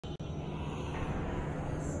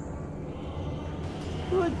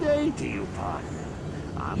Good day to you, partner.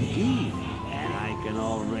 I'm Guy, and I can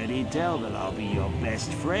already tell that I'll be your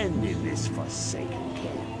best friend in this forsaken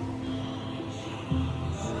camp.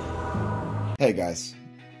 Hey guys,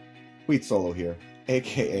 Wheat Solo here,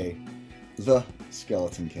 aka the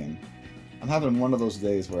Skeleton King. I'm having one of those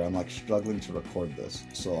days where I'm like struggling to record this,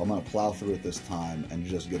 so I'm gonna plow through it this time and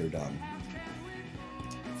just get her done.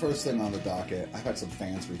 First thing on the docket, I've had some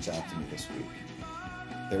fans reach out to me this week.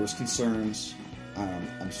 There was concerns.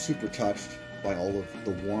 I'm super touched by all of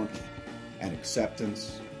the warmth and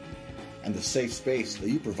acceptance and the safe space that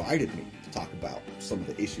you provided me to talk about some of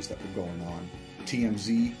the issues that were going on.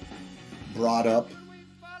 TMZ brought up,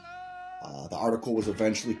 the article was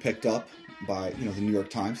eventually picked up by, the New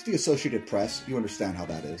York Times, the Associated Press. You understand how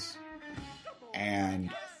that is.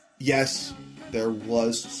 And yes, there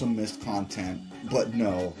was some missed content, but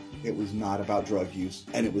no, it was not about drug use,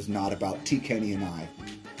 and it was not about T. Kenny and I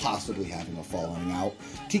possibly having a falling out.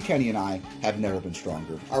 T. Kenny and I have never been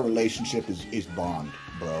stronger. Our relationship is bond,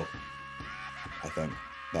 bro. I think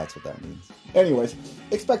that's what that means. Anyways,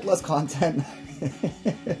 expect less content.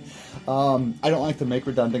 I don't like to make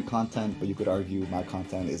redundant content, but you could argue my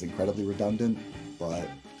content is incredibly redundant, but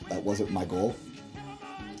that wasn't my goal.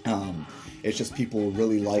 It's just people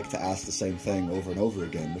really like to ask the same thing over and over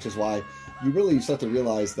again, which is why you really start to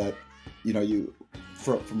realize that,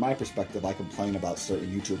 from my perspective, I complain about certain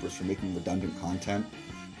YouTubers for making redundant content,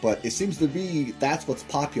 but it seems to be that's what's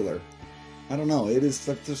popular. I don't know, there's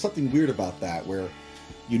something weird about that, where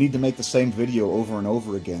you need to make the same video over and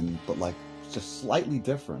over again, but like just slightly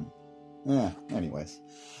different. Anyways,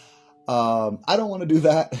 I don't want to do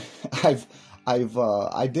that.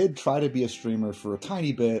 I did try to be a streamer for a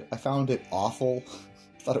tiny bit. I found it awful.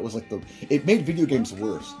 I thought it was like it made video games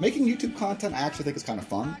worse. Making YouTube content, I actually think is kind of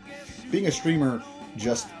fun. Being a streamer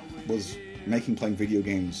just was making playing video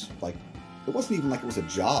games, like, it wasn't even like it was a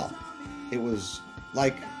job. It was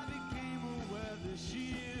like,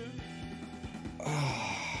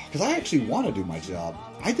 because I actually want to do my job.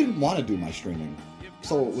 I didn't want to do my streaming,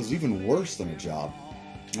 so it was even worse than a job.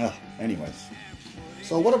 Anyways.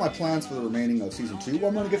 So what are my plans for the remaining of Season 2? Well,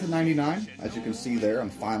 I'm going to get to 99. As you can see there, I'm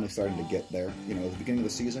finally starting to get there. At the beginning of the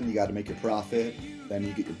season, you got to make your profit, then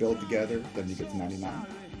you get your build together, then you get to 99.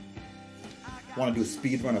 I want to do a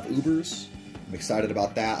speed run of Ubers. I'm excited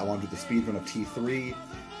about that. I want to do the speed run of T3.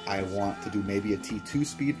 I want to do maybe a T2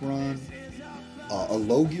 speed run. A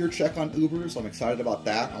low gear check on Ubers. I'm excited about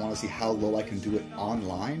that. I want to see how low I can do it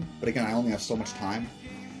online. But again, I only have so much time.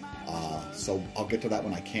 So I'll get to that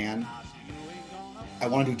when I can. I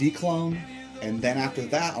want to do Declone, and then after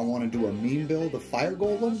that, I want to do a meme build of Fire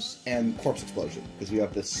Golems and Corpse Explosion, because we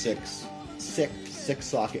have the six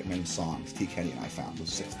socket main songs T. Kenny and I found,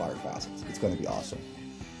 those 6 fire facets. It's going to be awesome.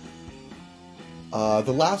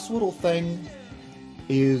 The last little thing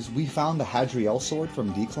is we found the Hadriel sword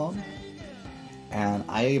from Declone, and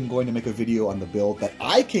I am going to make a video on the build that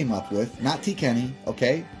I came up with, not T. Kenny,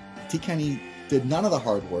 okay? T. Kenny did none of the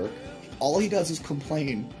hard work. All he does is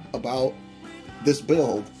complain about this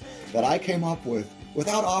build that I came up with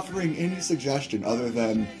without offering any suggestion other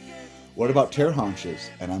than, what about tear haunches?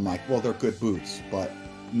 And I'm like, well, they're good boots, but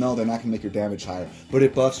no, they're not going to make your damage higher. But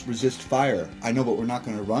it buffs resist fire. I know, but we're not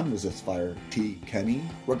going to run resist fire, T. Kenny.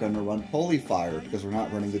 We're going to run holy fire because we're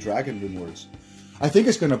not running the dragon rune words. I think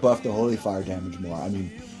it's going to buff the holy fire damage more. I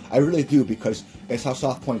mean, I really do, because it's how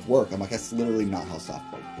soft points work. I'm like, that's literally not how soft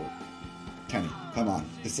points work. Kenny, come on.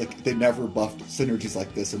 It's like they never buffed synergies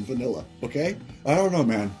like this in vanilla, okay? I don't know,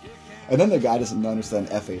 man. And then the guy doesn't understand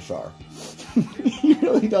FHR. He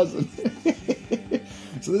really doesn't.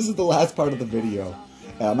 So this is the last part of the video.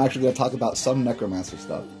 I'm actually going to talk about some Necromancer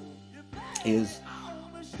stuff. Is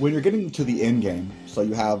when you're getting to the end game, so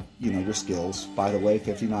you have, your skills. By the way,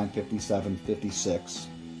 59, 57, 56,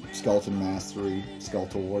 Skeleton Mastery,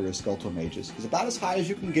 Skeletal Warrior, Skeletal Mages is about as high as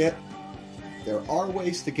you can get. There are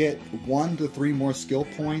ways to get 1 to 3 more skill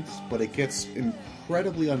points, but it gets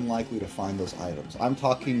incredibly unlikely to find those items. I'm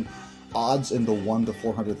talking odds in the 1 to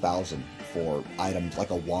 400,000 for items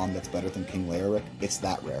like a wand that's better than King Leoric. It's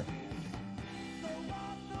that rare.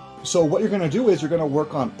 So what you're going to do is you're going to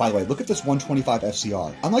work on... By the way, look at this 125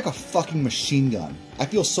 FCR. I'm like a fucking machine gun. I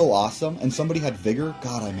feel so awesome, and somebody had Vigor.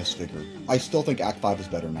 God, I miss Vigor. I still think Act 5 is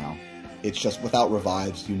better now. It's just without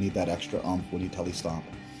revives, you need that extra when you telestomp.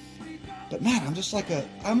 But man,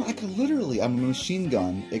 I'm a machine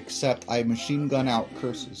gun, except I machine gun out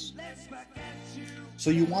curses.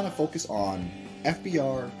 So you want to focus on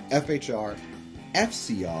FBR, FHR,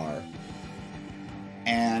 FCR,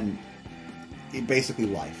 and basically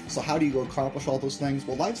life. So how do you go accomplish all those things?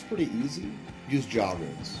 Well, life's pretty easy. Use Jaw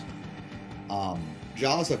Runes.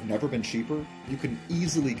 Jaws have never been cheaper. You can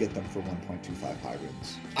easily get them for 1.25 high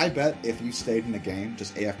runes. I bet if you stayed in the game,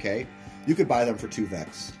 just AFK, you could buy them for 2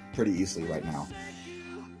 Vex pretty easily right now.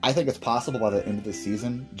 I think it's possible by the end of the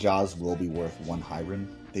season, Jaws will be worth 1 high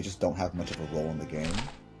rune. They just don't have much of a role in the game.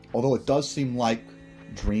 Although it does seem like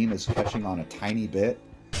Dream is catching on a tiny bit.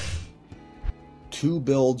 2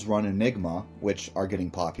 builds run Enigma, which are getting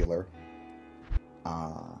popular.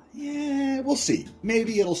 Yeah, we'll see.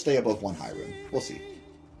 Maybe it'll stay above 1 high rune. We'll see.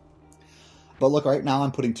 But look, right now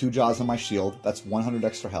I'm putting 2 Jaws on my shield. That's 100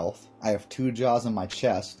 extra health. I have 2 Jaws in my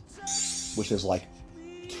chest, which is like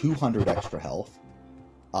 200 extra health.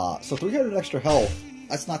 So 300 extra health,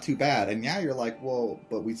 that's not too bad. And yeah, you're like, well,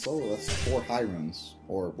 but that's 4 high runes.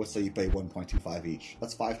 Or let's say you pay 1.25 each.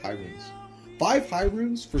 That's 5 high runes. 5 high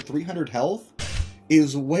runes for 300 health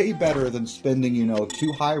is way better than spending,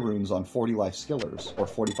 2 high runes on 40 life skillers or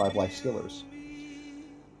 45 life skillers.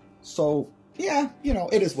 So, yeah,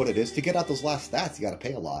 it is what it is. To get out those last stats, you gotta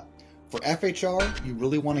pay a lot. For FHR, you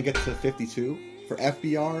really want to get to 52. For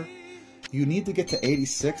FBR, you need to get to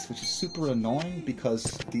 86, which is super annoying because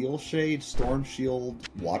Steel Shade, Storm Shield,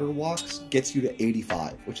 Water Walks gets you to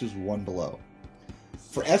 85, which is 1 below.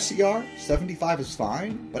 For FCR, 75 is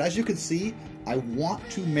fine, but as you can see, I want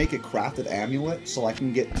to make a crafted amulet so I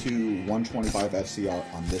can get to 125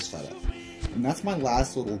 FCR on this setup. And that's my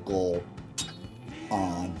last little goal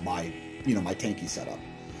on my, my tanky setup.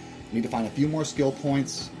 I need to find a few more skill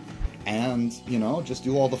points and, just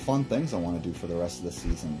do all the fun things I want to do for the rest of the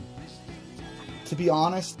season. To be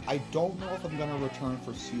honest, I don't know if I'm going to return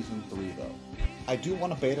for Season 3, though. I do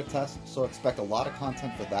want a beta test, so expect a lot of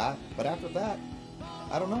content for that, but after that,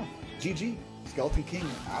 I don't know. GG. Skeleton King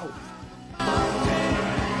out.